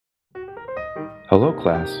Hello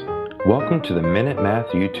class, welcome to the Minute Math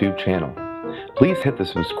YouTube channel. Please hit the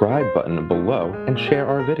subscribe button below and share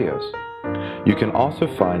our videos. You can also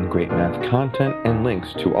find great math content and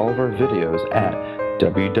links to all of our videos at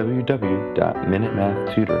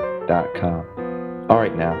www.minutemathtutor.com.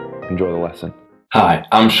 Alright now, enjoy the lesson. Hi,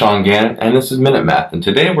 I'm Sean Gannon and this is Minute Math, and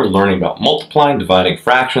today we're learning about multiplying, dividing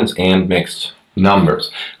fractions, and mixed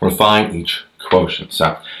numbers. We'll find each quotient.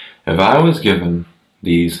 So, if I was given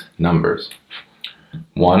these numbers,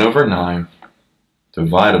 1 over 9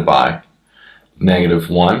 divided by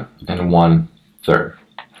 -1 and 1/3.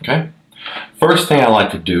 Okay? First thing I like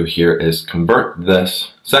to do here is convert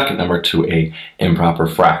this second number to a improper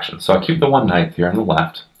fraction. So I keep the 1/9 here on the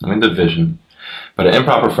left, I'm in division. But an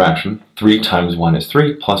improper fraction, 3 times 1 is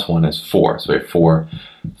 3, plus 1 is 4. So we have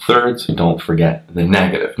 4/3. Don't forget the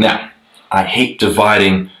negative. Now, I hate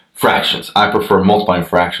dividing fractions. I prefer multiplying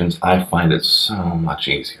fractions. I find it so much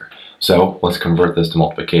easier. So let's convert this to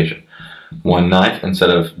multiplication. 1/9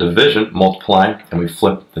 instead of division, multiply, and we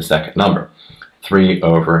flip the second number. 3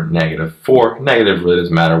 over -4. Negative really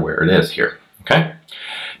doesn't matter where it is here. Okay?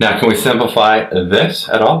 Now, can we simplify this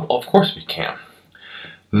at all? Well, of course we can.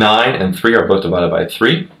 9 and 3 are both divided by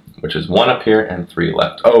 3, which is 1 up here and 3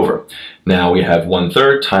 left over. Now we have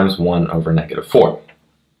 1/3 times 1 over -4.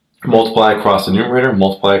 Multiply across the numerator,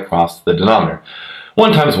 multiply across the denominator.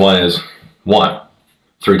 1 times 1 is 1.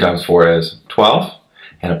 3 times 4 is 12.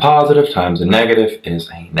 And a positive times a negative is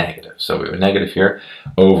a negative. So we have a negative here.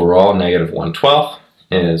 Overall, -1/12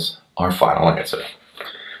 is our final answer.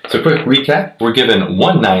 So quick recap, we're given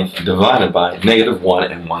 1/9 divided by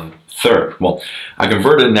 -1 and 1/3. Well, I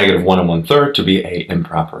converted -1 and 1/3 to be an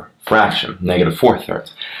improper fraction,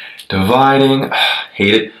 -4/3. Dividing,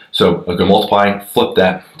 hate it. So we can multiply, flip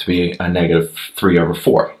that to be a -3 over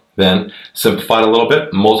 4. Then simplify it a little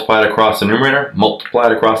bit, multiply it across the numerator, multiply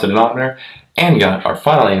it across the denominator, and got our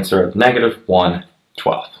final answer of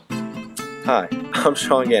 -1/12. Hi, I'm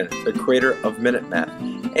Sean Gannon, the creator of Minute Math.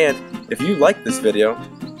 And if you like this video,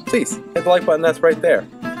 please hit the like button that's right there.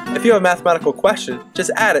 If you have a mathematical question,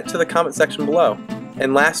 just add it to the comment section below.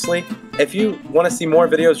 And lastly, if you want to see more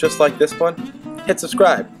videos just like this one, hit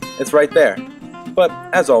subscribe. It's right there. But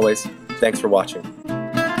as always, thanks for watching.